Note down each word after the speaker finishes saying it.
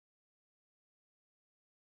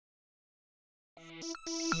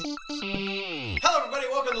Hello everybody,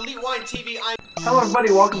 welcome to Elite Wine TV. Hello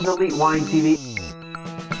everybody, welcome to Elite Wine TV.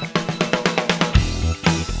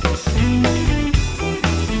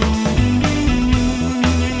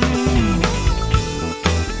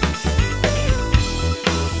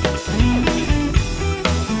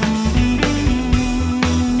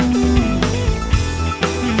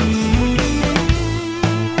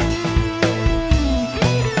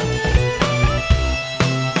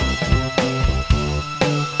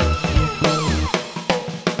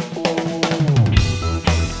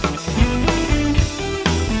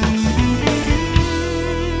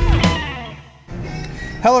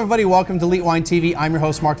 Hello everybody, welcome to Elite Wine TV. I'm your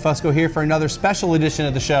host Mark Fusco here for another special edition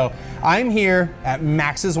of the show. I'm here at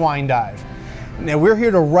Max's Wine Dive. Now we're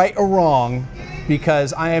here to right a wrong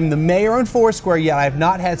because I am the mayor on Foursquare, yet I have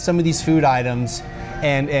not had some of these food items,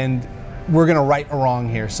 and we're gonna right a wrong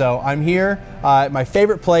here. So I'm here at my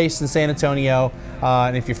favorite place in San Antonio,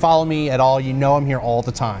 and if you follow me at all, you know I'm here all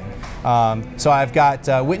the time. So I've got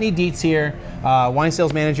Whitney Deetz here, wine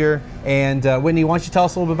sales manager. And Whitney, why don't you tell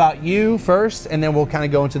us a little bit about you first, and then we'll kind of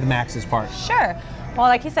go into the Max's part. Sure. Well,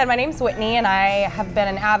 like you said, my name's Whitney, and I have been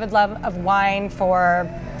an avid lover of wine for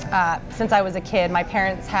since I was a kid. My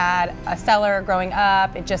parents had a cellar growing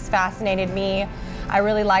up. It just fascinated me. I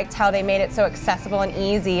really liked how they made it so accessible and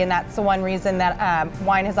easy, and that's the one reason that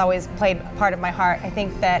wine has always played a part of my heart. I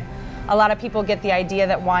think that a lot of people get the idea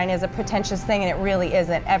that wine is a pretentious thing, and it really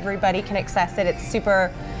isn't. Everybody can access it. It's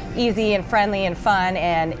super easy and friendly and fun,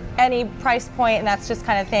 and any price point, and that's just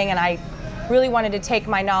kind of thing. And I really wanted to take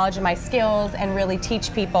my knowledge and my skills and really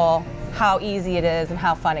teach people how easy it is and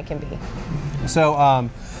how fun it can be. So,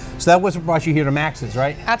 so that was what brought you here to Max's,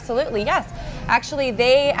 right? Absolutely, yes. Actually,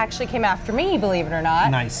 they came after me, believe it or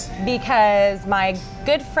not. Nice. Because my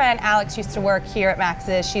good friend Alex used to work here at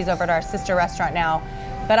Max's. She's over at our sister restaurant now.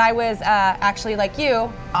 But I was actually, like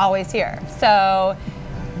you, always here. So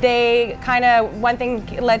they kind of, one thing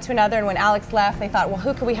led to another, and when Alex left, they thought, well,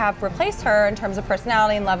 who could we have replace her in terms of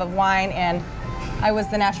personality and love of wine? And I was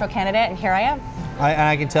the natural candidate, and here I am.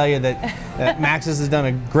 I can tell you that Max's has done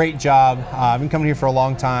a great job. I've been coming here for a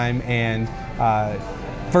long time, and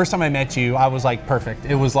first time I met you, I was like, perfect.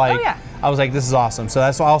 It was like, oh, yeah. I was like, this is awesome. So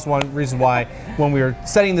that's also one reason why when we were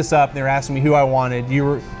setting this up, they were asking me who I wanted.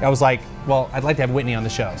 I was like, well, I'd like to have Whitney on the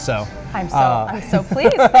show. So I'm so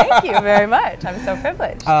pleased. Thank you very much. I'm so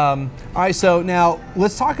privileged. All right, so now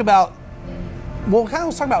let's talk about,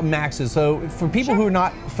 let's talk about Max's. So for people who are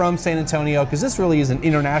not from San Antonio, because this really is an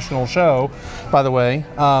international show, by the way,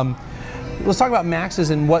 let's talk about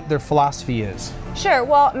Max's and what their philosophy is. Sure.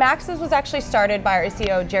 Well, Max's was actually started by our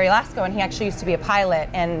CEO, Jerry Lasco, and he actually used to be a pilot,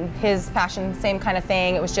 and his passion, same kind of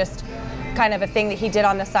thing. It was just kind of a thing that he did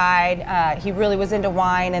on the side. He really was into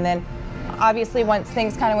wine, and then obviously once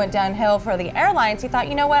things kind of went downhill for the airlines, he thought,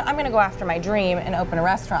 you know what, I'm going to go after my dream and open a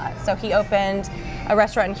restaurant. So he opened a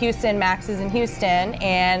restaurant in Houston, Max's in Houston,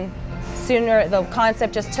 and sooner the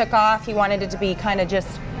concept just took off. He wanted it to be kind of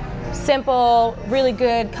just simple, really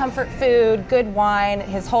good comfort food, good wine.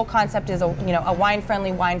 His whole concept is a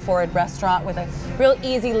wine-friendly, wine-forward restaurant with a real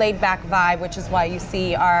easy, laid-back vibe, which is why you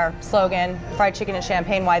see our slogan, fried chicken and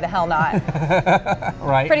champagne, why the hell not?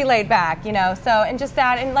 Right. Pretty laid back, you know. So, and just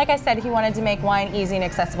that, and like I said, he wanted to make wine easy and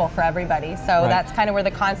accessible for everybody. So that's kind of where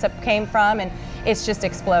the concept came from, and it's just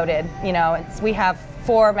exploded. You know, we have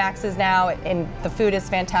 4 Max's now, and the food is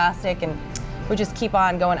fantastic, and we just keep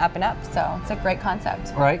on going up and up, so it's a great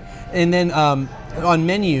concept. Right, and then on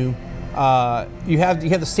menu, you have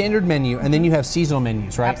the standard menu, and then you have seasonal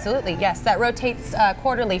menus, right? Absolutely, yes. That rotates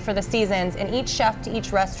quarterly for the seasons, and each chef to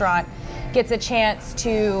each restaurant gets a chance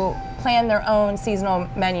to plan their own seasonal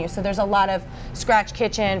menu. So there's a lot of scratch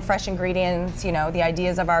kitchen, fresh ingredients, you know, the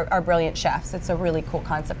ideas of our brilliant chefs. It's a really cool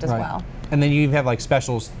concept as well. And then you have like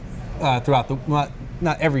specials throughout the,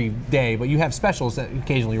 not every day, but you have specials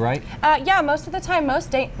occasionally, right? Yeah, most of the time,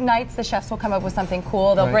 most nights the chefs will come up with something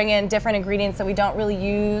cool. They'll bring in different ingredients that we don't really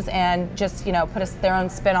use and just, you know, put their own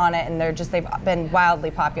spin on it, and they've been wildly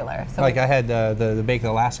popular. So like I had the Baked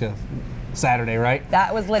Alaska Saturday, right?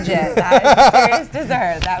 That was legit. That is serious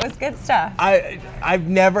dessert. That was good stuff. I've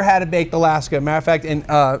never had a Baked Alaska. Matter of fact, and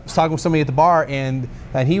I was talking with somebody at the bar, and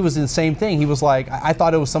he was in the same thing. He was like, I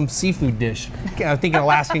thought it was some seafood dish. I'm thinking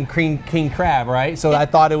Alaskan king crab, right? So I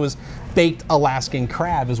thought it was baked Alaskan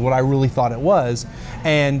crab is what I really thought it was.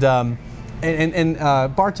 And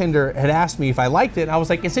bartender had asked me if I liked it, and I was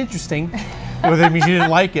like, it's interesting. Whether it means you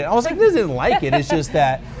didn't like it. I was like, this didn't like it. It's just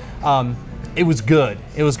that it was good.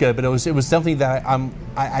 It was good, but it was something that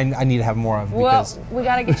I need to have more of. Well, we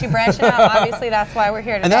got to get you branching out. Obviously, that's why we're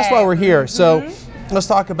here today. And that's why we're here. So, let's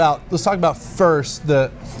talk about first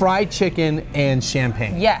the fried chicken and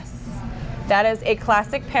champagne. Yes, that is a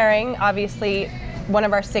classic pairing. Obviously, one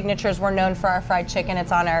of our signatures. We're known for our fried chicken.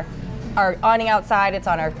 It's on our awning outside. It's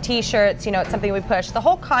on our T-shirts. You know, it's something we push. The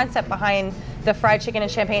whole concept behind the fried chicken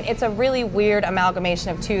and champagne, it's a really weird amalgamation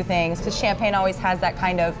of two things, because champagne always has that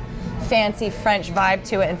kind of fancy French vibe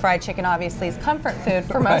to it, and fried chicken obviously is comfort food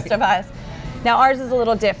for most of us. Now ours is a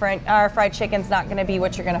little different. Our fried chicken's not going to be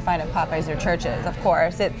what you're going to find at Popeyes or Church's, of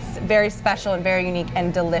course. It's very special and very unique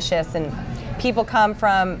and delicious, and people come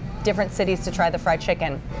from different cities to try the fried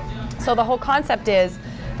chicken. So the whole concept is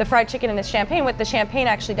the fried chicken and the champagne. What the champagne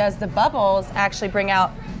actually does, the bubbles actually bring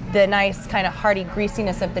out the nice kind of hearty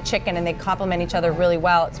greasiness of the chicken, and they complement each other really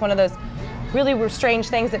well. It's one of those really strange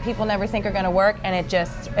things that people never think are going to work, and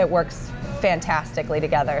it works fantastically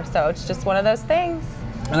together. So it's just one of those things.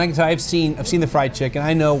 And I can tell you, I've seen the fried chicken.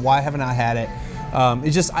 I know why haven't I had it.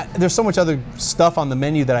 It's just there's so much other stuff on the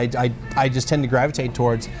menu that I just tend to gravitate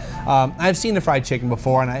towards. I've seen the fried chicken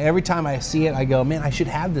before, and every time I see it, I go, man, I should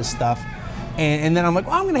have this stuff. And then I'm like,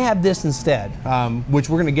 well, I'm going to have this instead, which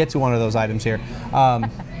we're going to get to one of those items here.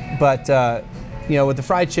 But you know, with the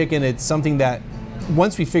fried chicken, it's something that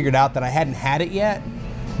once we figured out that I hadn't had it yet,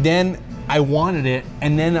 then I wanted it,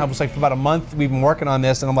 and then I was like, for about a month we've been working on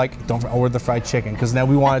this, and I'm like, don't order the fried chicken, because now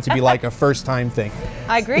we want it to be like a first time thing.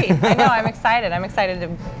 I agree. I know. I'm excited. I'm excited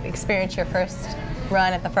to experience your first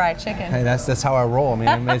run at the fried chicken. Hey, that's how I roll.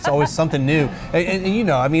 I mean, it's always something new, and you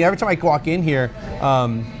know, I mean, every time I walk in here,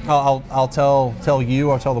 I'll tell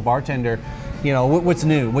you, I'll tell the bartender, you know, what's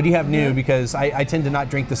new? What do you have new? Because I tend to not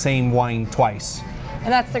drink the same wine twice.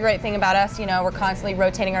 And that's the great thing about us, you know, we're constantly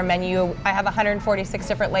rotating our menu. I have 146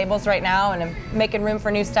 different labels right now, and I'm making room for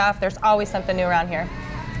new stuff. There's always something new around here.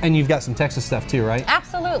 And you've got some Texas stuff too, right?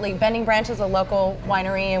 Absolutely. Bending Branch is a local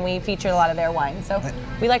winery, and we feature a lot of their wine. So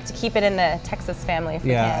we like to keep it in the Texas family if we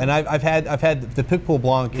can. And I've had the Picpoul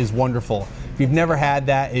Blanc is wonderful. If you've never had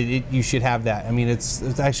that, you should have that. I mean,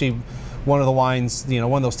 it's actually one of the wines, you know,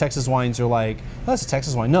 one of those Texas wines are like, oh, that's a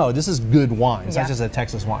Texas wine. No, this is good wine. It's not just a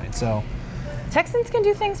Texas wine. So Texans can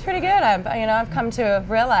do things pretty good. I've come to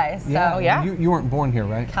realize. So yeah. You weren't born here,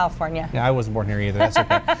 right? California. Yeah, I wasn't born here either. That's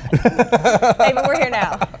okay. Hey, but we're here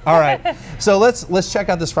now. All right. So let's check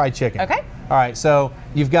out this fried chicken. Okay. All right. So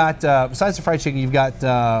you've got besides the fried chicken, you've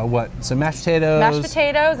got what? Some mashed potatoes. Mashed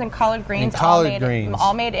potatoes and collard greens.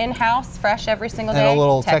 All made in-house, fresh every single day. And a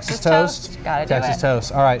little Texas toast. Gotta do it. Texas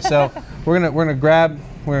toast. All right. So we're gonna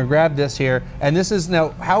grab this here, and this is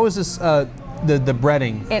now. How is this? The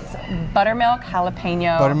breading. It's buttermilk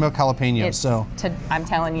jalapeno. Buttermilk jalapeno. I'm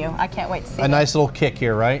telling you, I can't wait to see a nice little kick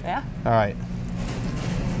here, right? Yeah. All right.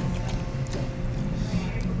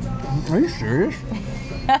 Are you serious?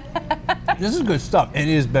 This is good stuff. It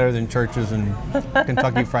is better than Church's and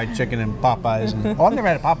Kentucky Fried Chicken and Popeyes. I've never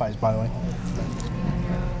had Popeyes, by the way.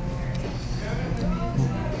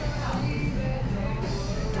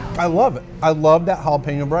 I love it. I love that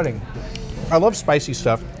jalapeno breading. I love spicy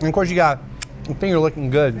stuff. And of course, you got your finger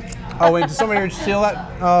looking good. Oh, wait, did somebody steal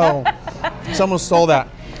that? Oh, someone stole that.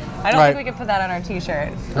 I don't think we can put that on our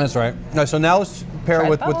T-shirt. That's right. All right, so now let's pair it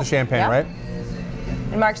with the champagne, right?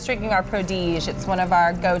 And Mark's drinking our Prodige. It's one of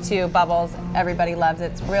our go-to bubbles. Everybody loves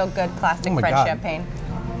it. It's real good classic French champagne.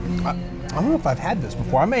 I don't know if I've had this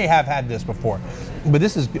before. I may have had this before, but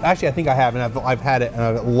this is actually, I think I have, and I've had it, and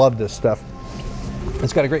I love this stuff.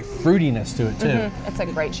 It's got a great fruitiness to it too. Mm-hmm. It's a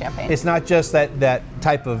great champagne. It's not just that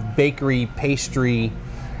type of bakery pastry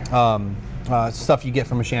stuff you get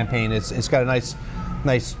from a champagne. It's got a nice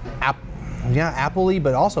appley,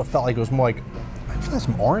 but also felt like it was more like, I feel like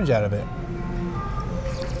some orange out of it.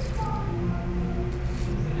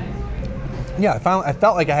 Yeah, I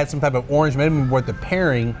felt like I had some type of orange, maybe more the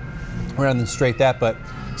pairing rather than straight that, but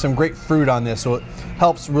some great fruit on this, so it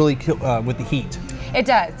helps really with the heat. It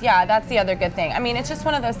does, yeah, that's the other good thing. I mean, it's just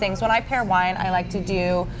one of those things. When I pair wine, I like to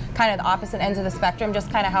do kind of the opposite ends of the spectrum, just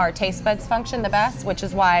kind of how our taste buds function the best, which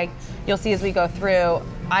is why you'll see as we go through,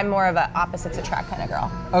 I'm more of an opposites attract kind of girl.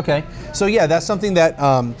 Okay, so yeah, that's something that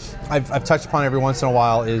I've touched upon every once in a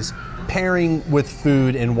while is pairing with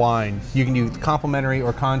food and wine. You can do complementary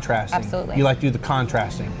or contrasting. Absolutely. You like to do the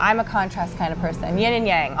contrasting. I'm a contrast kind of person, yin and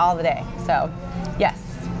yang all the day, so yes.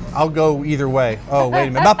 I'll go either way. Oh, wait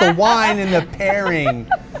a minute. About the wine and the pairing.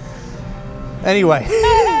 Anyway,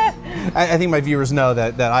 I think my viewers know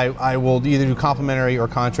that I will either do complementary or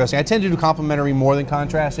contrasting. I tend to do complementary more than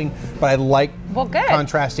contrasting, but I like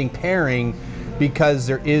contrasting pairing because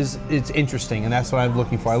it's interesting, and that's what I'm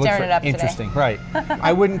looking for. I look for interesting, right?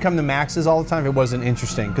 I wouldn't come to Max's all the time if it wasn't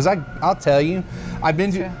interesting, because I'll tell you, I've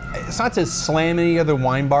been to. It's not to slam any other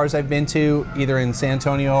wine bars I've been to, either in San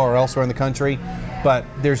Antonio or elsewhere in the country. But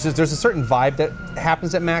there's a certain vibe that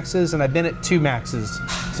happens at Max's, and I've been at 2 Max's,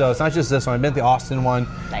 so it's not just this one. I've been at the Austin one.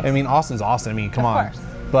 Nice. I mean, Austin's Austin. I mean, come on. Of course.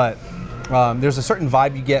 But there's a certain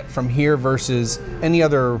vibe you get from here versus any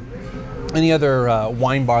other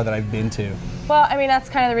wine bar that I've been to. Well, I mean, that's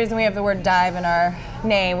kind of the reason we have the word dive in our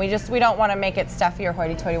name. We don't want to make it stuffy or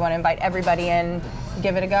hoity-toity. We want to invite everybody in,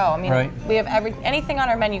 give it a go. I mean, right. We have anything on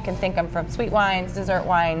our menu you can think of, from sweet wines, dessert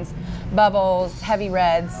wines, bubbles, heavy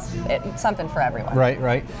reds, something for everyone.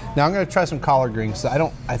 Right. Now I'm going to try some collard greens.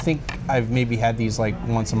 I think I've maybe had these like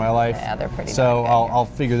once in my life. Yeah, they're pretty So good. I'll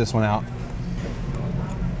figure this one out.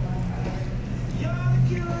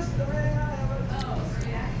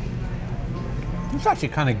 It's actually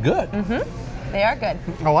kind of good. They are good.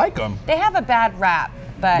 I like them. They have a bad rap,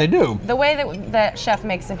 but They do. The way that the chef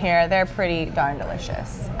makes them here, they're pretty darn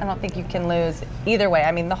delicious. I don't think you can lose either way.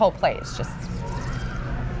 I mean, the whole plate is just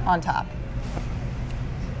on top.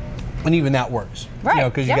 And even that works. Right, You know,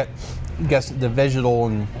 because you get the vegetal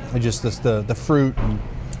and just the fruit. And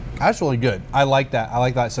that's really good. I like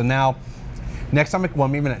that. So now, next time,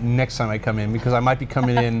 maybe not next time I come in, because I might be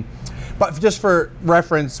coming in. But just for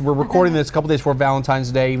reference, we're recording this a couple days before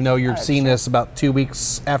Valentine's Day, even though you're seeing this about 2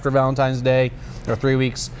 weeks after Valentine's Day, or 3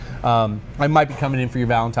 weeks. I might be coming in for your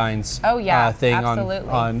Valentine's thing absolutely.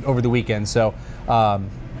 on over the weekend. So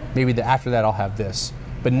maybe after that I'll have this.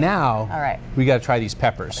 But now, all right, we got to try these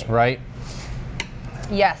peppers, right?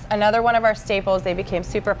 Yes, another one of our staples. They became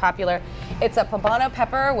super popular. It's a poblano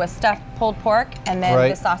pepper with stuffed pulled pork, and then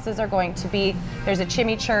the sauces are going to be, there's a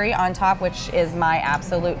chimichurri on top, which is my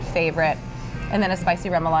absolute favorite, and then a spicy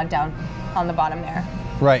remoulade down on the bottom there.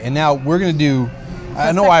 Right, and now we're going to do,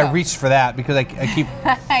 I know I reached for that because I keep...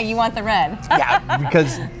 You want the red. Yeah,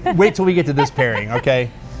 because wait till we get to this pairing,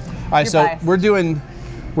 okay? All right, so we're doing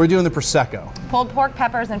the Prosecco. Pulled pork,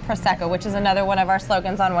 peppers, and Prosecco, which is another one of our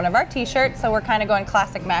slogans on one of our t-shirts, so we're kind of going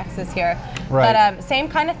classic Max's here. Right. But same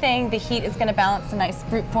kind of thing, the heat is going to balance the nice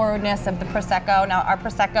fruit forwardness of the Prosecco. Now, our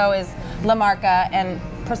Prosecco is La Marca, and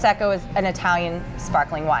Prosecco is an Italian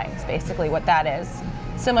sparkling wine, is basically what that is.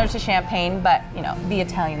 Similar to champagne, but, you know, the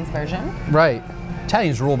Italian's version. Right.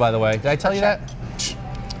 Italians rule, by the way. Did I tell you that?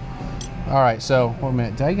 All right, so, wait a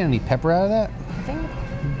minute. Did I get any pepper out of that? I think,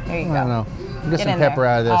 there you go. I don't know. Get some pepper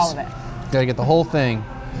out of this. All of it. Gotta get the whole thing.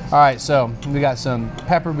 All right, so we got some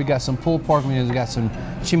pepper, we got some pulled pork, we got some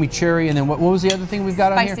chimichurri, and then what was the other thing we've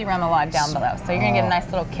got on here? Spicy remoulade down below. So you're gonna get a nice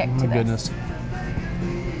little kick to this. Oh my goodness.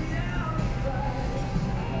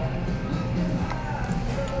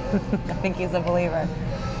 I think he's a believer.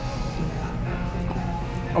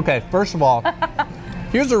 Okay, first of all,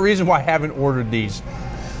 here's the reason why I haven't ordered these.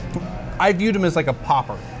 I viewed them as like a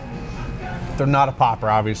popper. They're not a popper,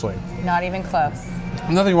 obviously. Not even close.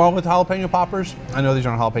 Nothing wrong with jalapeno poppers. I know these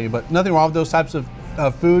aren't jalapeno, but nothing wrong with those types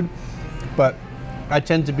of food. But I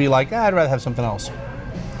tend to be like, I'd rather have something else.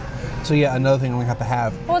 So yeah, another thing we have to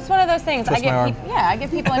have. Well, it's one of those things. Twist my arm. I get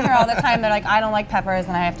people in here all the time. They're like, I don't like peppers,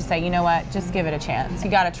 and I have to say, you know what? Just give it a chance. You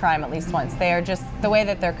got to try them at least once. They are just the way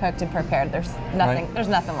that they're cooked and prepared. There's nothing. Right. There's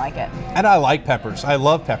nothing like it. And I like peppers. I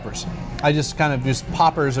love peppers. I just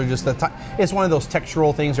poppers are just it's one of those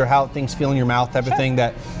textural things or how things feel in your mouth type of thing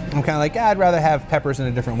that I'm kind of like, I'd rather have peppers in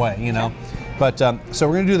a different way, you know. But so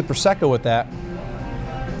we're gonna do the Prosecco with that.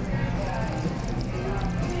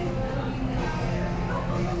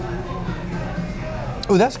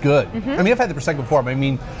 Oh, that's good. I mean, I've had the Prosecco before, but I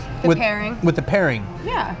mean, with the pairing,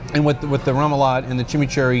 Yeah. and with the remoulade and the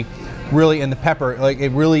chimichurri, really, and the pepper, like it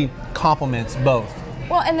really complements both.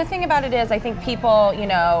 Well, and the thing about it is, I think people, you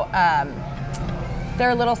know, they're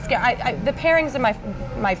a little scared. The pairings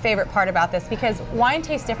are my favorite part about this, because wine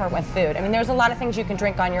tastes different with food. I mean, there's a lot of things you can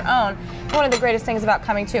drink on your own. One of the greatest things about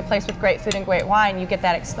coming to a place with great food and great wine, you get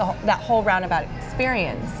that whole roundabout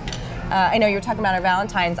experience. I know you were talking about our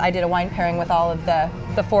Valentine's. I did a wine pairing with all of the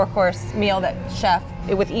 4-course meal that chef,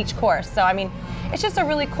 with each course. So, I mean, it's just a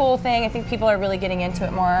really cool thing. I think people are really getting into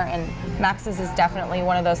it more, and Max's is definitely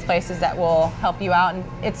one of those places that will help you out, and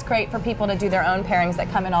it's great for people to do their own pairings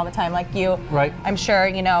that come in all the time, like you. Right. I'm sure,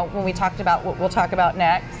 you know, when we talked about what we'll talk about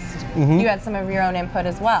next, you had some of your own input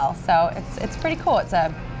as well. So it's pretty cool. It's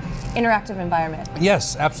a interactive environment.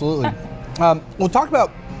 Yes, absolutely. We'll talk about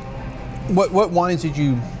what wines did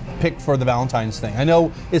you pick for the Valentine's thing? I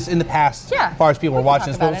know it's in the past, as far as people are watching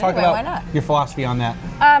this, but we'll talk about your philosophy on that.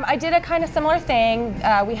 I did a kind of similar thing.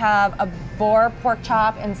 We have a boar pork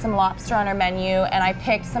chop and some lobster on our menu, and I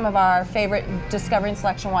picked some of our favorite Discovery and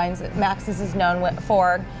Selection wines that Max's is known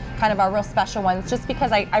for, kind of our real special ones, just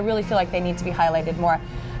because I really feel like they need to be highlighted more.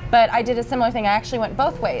 But I did a similar thing. I actually went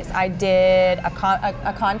both ways. I did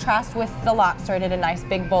a contrast with the lobster. I did a nice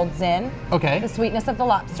big bold zin. Okay. The sweetness of the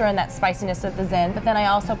lobster and that spiciness of the zin. But then I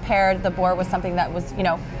also paired the boar with something that was, you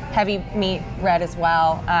know, heavy meat red as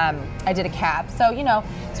well. I did a cab. So, you know,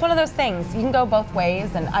 it's one of those things. You can go both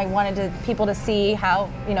ways, and I wanted people to see how,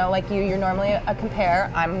 you know, like you're normally a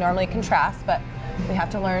compare. I'm normally a contrast, but we have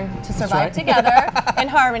to learn to survive together in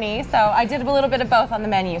harmony. So I did a little bit of both on the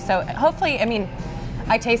menu. So hopefully, I mean,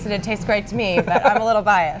 I tasted it. Tastes great to me, but I'm a little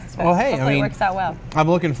biased. Well, hey, hopefully it works out well. I'm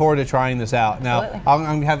looking forward to trying this out. Now,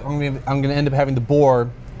 I'm going to end up having the boar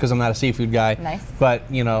because I'm not a seafood guy. Nice. But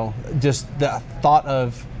you know, just the thought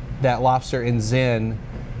of that lobster in zin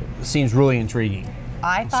seems really intriguing.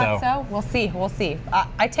 I thought so. We'll see. We'll see.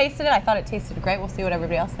 I tasted it. I thought it tasted great. We'll see what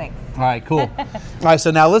everybody else thinks. All right, cool. All right, so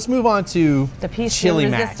now let's move on to the piece chili de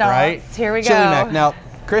mac, resistance. right? Here we go. Chili mac. Now,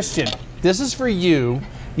 Christian, this is for you.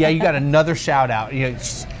 Yeah, you got another shout out.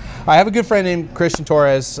 I have a good friend named Christian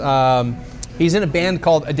Torres. He's in a band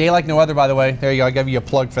called A Day Like No Other, by the way. There you go. I'll give you a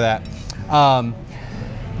plug for that.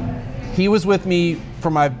 He was with me for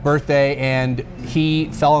my birthday, and he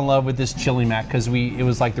fell in love with this chili mac because it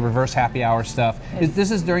was like the reverse happy hour stuff. This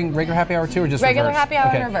is during regular happy hour too, or just regular reverse? happy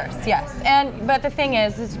hour in reverse? Yes. But the thing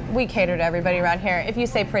is we cater to everybody around here. If you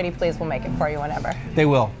say pretty please, we'll make it for you whenever. They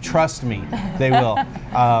will. Trust me, they will.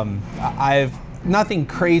 I've nothing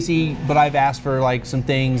crazy, but I've asked for like some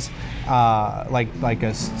things, like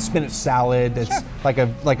a spinach salad. It's like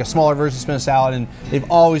a smaller version of spinach salad, and they've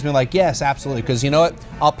always been like, yes, absolutely. Because you know what?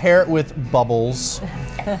 I'll pair it with bubbles,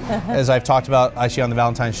 as I've talked about actually on the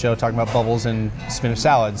Valentine's show, talking about bubbles and spinach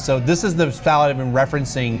salads. So this is the salad I've been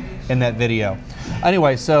referencing in that video.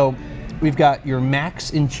 Anyway, so we've got your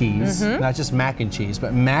macs and cheese, not just mac and cheese,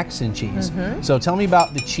 but macs and cheese. So tell me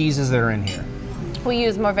about the cheeses that are in here. We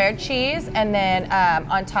use Mourvedre cheese, and then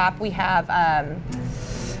on top we have, I'm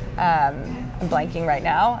blanking right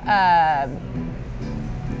now.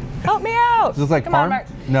 Help me out. Is this like Come Parm? on, Mark.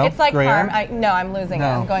 No? It's like Gruyere? Parm. No, I'm losing it.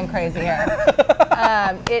 I'm going crazy here.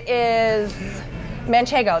 It is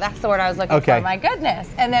Manchego. That's the word I was looking for. My goodness.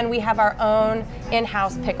 And then we have our own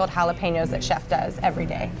in-house pickled jalapenos that Chef does every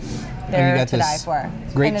day. They're to die for.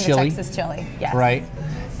 Great chili. The Texas chili. Yes. Right.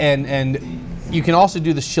 And you can also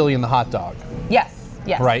do the chili in the hot dog. Yes.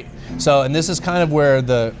 Yes. Right. So, and this is kind of where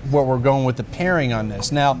what we're going with the pairing on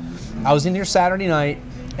this. Now, I was in here Saturday night,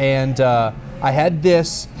 and I had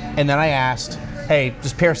this, and then I asked, hey,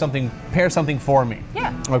 just pair something for me.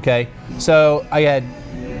 Yeah. Okay. So I had,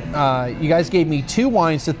 you guys gave me two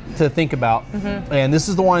wines to think about, and this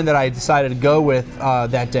is the wine that I decided to go with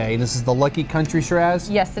that day. And this is the Lucky Country Shiraz.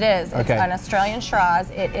 Yes, it is. Okay. It's an Australian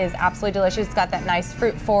Shiraz. It is absolutely delicious. It's got that nice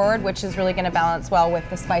fruit forward, which is really going to balance well with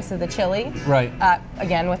the spice of the chili. Right.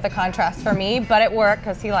 Again, with the contrast for me, but it worked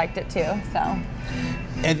because he liked it too. So.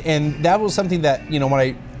 And that was something that, you know,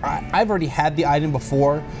 when I've already had the item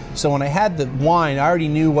before, so when I had the wine, I already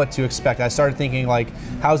knew what to expect. I started thinking like,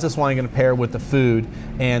 how's this wine going to pair with the food?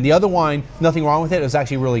 And the other wine, nothing wrong with it. It was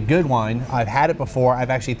actually really good wine. I've had it before. I've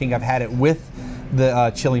had it with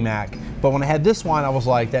the chili mac. But when I had this wine, I was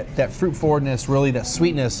like, that fruit forwardness, really that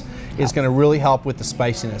sweetness is going to really help with the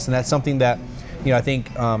spiciness. And that's something that, you know, I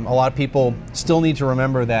think a lot of people still need to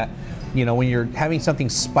remember that, you know, when you're having something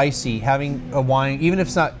spicy, having a wine, even if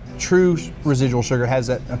it's not true residual sugar, has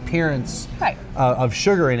that appearance of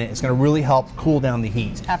sugar in it, it's going to really help cool down the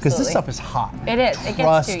heat. Because this stuff is hot. It is. It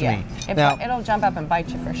gets to you. Now, it'll jump up and bite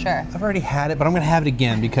you for sure. I've already had it, but I'm going to have it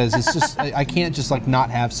again because it's just, I can't just like not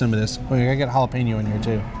have some of this. I got jalapeno in here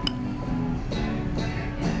too.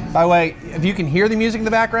 By the way, if you can hear the music in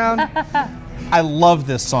the background, I love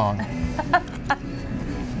this song.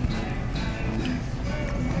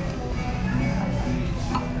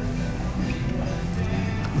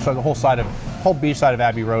 So the whole beach side of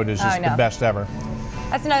Abbey Road is just the best ever.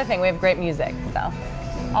 That's another thing. We have great music. So,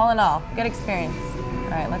 all in all, good experience. All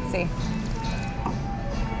right, let's see.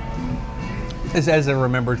 As I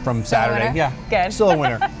remembered from Saturday. Yeah, good. Still a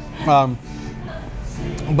winner.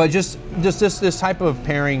 But just this type of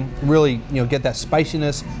pairing really, you know, get that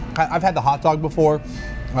spiciness. I've had the hot dog before.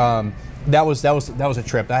 That was a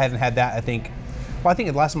trip. I hadn't had that. I think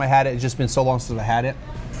the last time I had it, it's just been so long since I had it.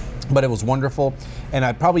 But it was wonderful, and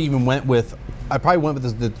I probably went with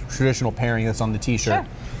the traditional pairing that's on the T-shirt.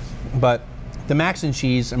 Sure. But the mac and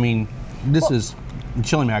cheese, I mean, the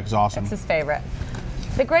chili mac is awesome. It's his favorite.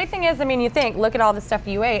 The great thing is, I mean, look at all the stuff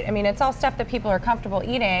you ate. I mean, it's all stuff that people are comfortable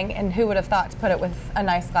eating, and who would have thought to put it with a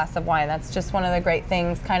nice glass of wine? That's just one of the great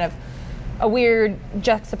things, kind of a weird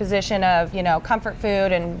juxtaposition of, you know, comfort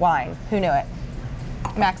food and wine. Who knew it?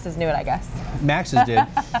 Max's knew it, I guess. Max's did.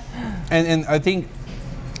 and I think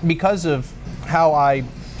because of how I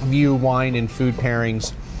view wine and food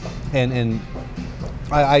pairings, and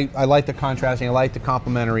I like the contrasting, I like the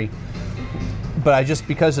complementary, but I just,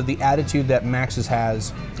 because of the attitude that Max's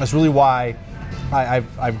has, that's really why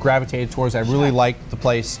I've gravitated towards it. I really like the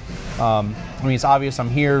place. I mean, it's obvious I'm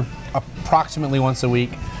here approximately once a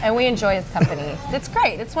week. And we enjoy his company. It's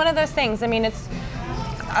great. It's one of those things. I mean, it's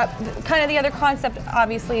kind of the other concept,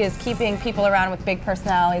 obviously, is keeping people around with big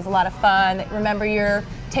personalities. A lot of fun. That remember your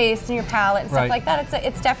taste and your palate and stuff like that.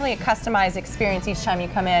 It's definitely a customized experience each time you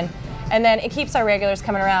come in. And then it keeps our regulars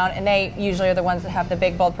coming around, and they usually are the ones that have the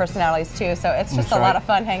big, bold personalities too. So it's just a lot of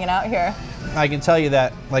fun hanging out here. I can tell you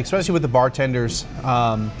that, like, especially with the bartenders,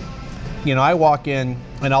 you know, I walk in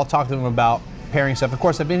and I'll talk to them about pairing stuff. Of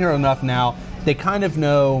course, I've been here enough now. They kind of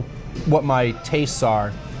know what my tastes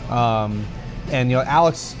are. And you know,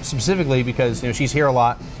 Alex specifically, because you know she's here a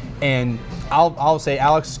lot, and I'll say,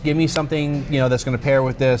 Alex, give me something, you know, that's going to pair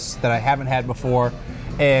with this that I haven't had before,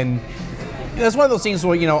 and that's one of those things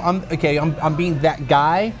where, you know, I'm being that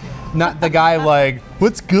guy, not the guy like,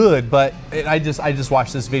 what's good, but I just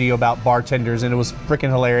watched this video about bartenders and it was freaking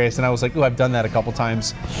hilarious, and I was like, oh, I've done that a couple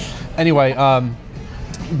times. Anyway,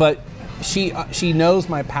 but she knows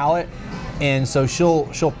my palate, and so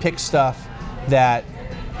she'll pick stuff that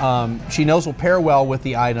she knows will pair well with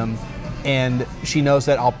the item, and she knows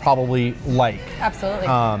that I'll probably like. Absolutely.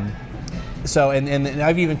 So, and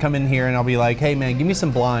I've even come in here and I'll be like, hey man, give me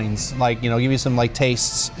some blinds, like, you know, give me some like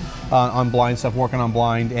tastes on blind stuff, working on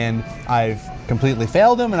blind, and I've completely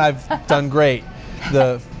failed them and I've done great.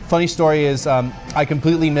 The funny story is I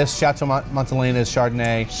completely missed Chateau Montelena's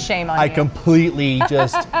Chardonnay. Shame on you. I completely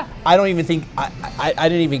just, I don't even think, I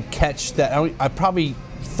didn't even catch that. I probably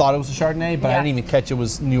thought it was a Chardonnay, but I didn't even catch it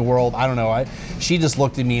was New World. I don't know. She just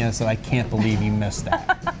looked at me and said, I can't believe you missed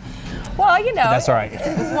that. Well, you know, but that's all right.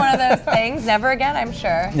 It's one of those things. Never again, I'm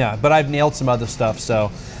sure. Yeah, but I've nailed some other stuff,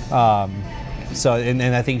 so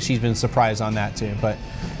and I think she's been surprised on that too. But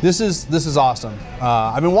this is awesome.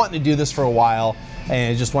 I've been wanting to do this for a while,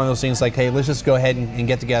 and it's just one of those things like, hey, let's just go ahead and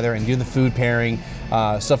get together and do the food pairing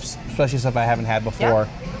stuff, especially stuff I haven't had before.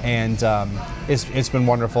 Yeah. And it's been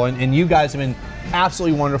wonderful, and you guys have been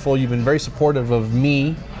absolutely wonderful. You've been very supportive of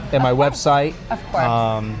me and my website. Of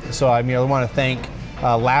course. So I mean, I want to thank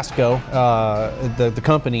Lasco, the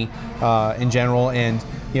company in general, and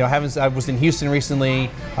you know, I was in Houston recently,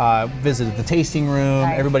 visited the tasting room.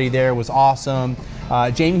 Nice. Everybody there was awesome.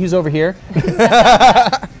 Jamie, who's over here,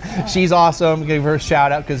 she's awesome. Give her a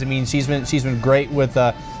shout out, because I mean, she's been great with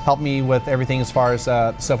helping me with everything as far as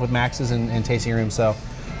stuff with Max's and tasting room. So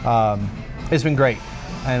it's been great.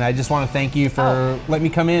 And I just want to thank you for letting me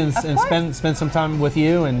come in and spend some time with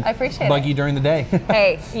you and bug you during the day.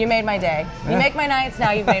 Hey, you made my day. You make my nights,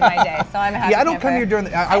 now you've made my day. So I'm happy. Yeah, I don't come here during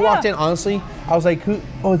the, I walked in, honestly, I was like, who?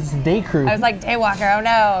 Oh, this is a day crew. I was like, day walker, oh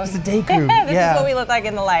no. It's a day crew. This is what we look like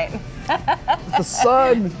in the light. The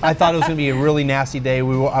sun. I thought it was going to be a really nasty day.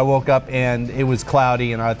 I woke up and it was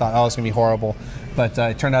cloudy, and I thought, oh, it's going to be horrible. But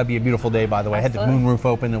it turned out to be a beautiful day, by the way. I had the moon roof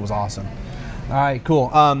open. It was awesome. All right,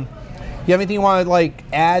 cool. You have anything you want to like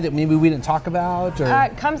add that maybe we didn't talk about?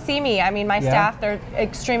 Or? Come see me. I mean, my staff, they're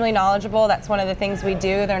extremely knowledgeable. That's one of the things we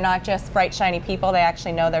do. They're not just bright, shiny people. They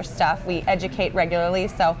actually know their stuff. We educate regularly.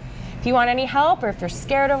 So if you want any help, or if you're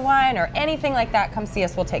scared of wine or anything like that, come see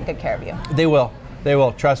us. We'll take good care of you. They will. They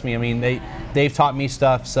will. Trust me. I mean, they've taught me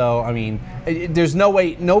stuff. So, I mean, there's no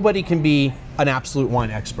way, nobody can be an absolute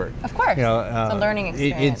wine expert. Of course. You know, it's a learning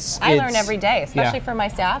experience. I learn every day, especially from my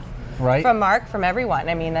staff. Right. From Mark, from everyone.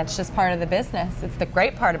 I mean, that's just part of the business. It's the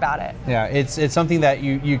great part about it. Yeah, it's something that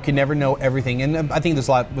you can never know everything. And I think there's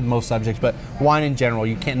a lot with most subjects, but wine in general,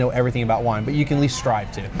 you can't know everything about wine, but you can at least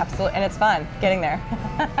strive to. Absolutely, and it's fun getting there.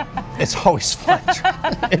 It's always fun.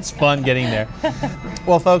 It's fun getting there.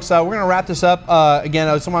 Well, folks, we're going to wrap this up. Again,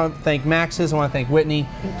 I just want to thank Max's. I want to thank Whitney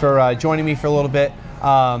for joining me for a little bit.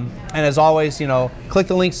 And as always, you know, click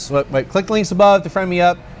the links above to friend me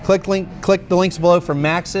up. Click the links below for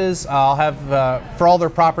Max's. I'll have for all their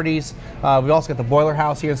properties. We've also got the Boiler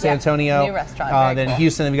House here in San Antonio. New restaurant. Then in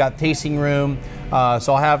Houston, we got the tasting room.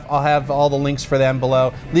 So I'll have all the links for them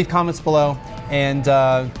below. Leave comments below. And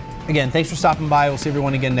again, thanks for stopping by. We'll see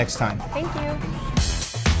everyone again next time. Thank you.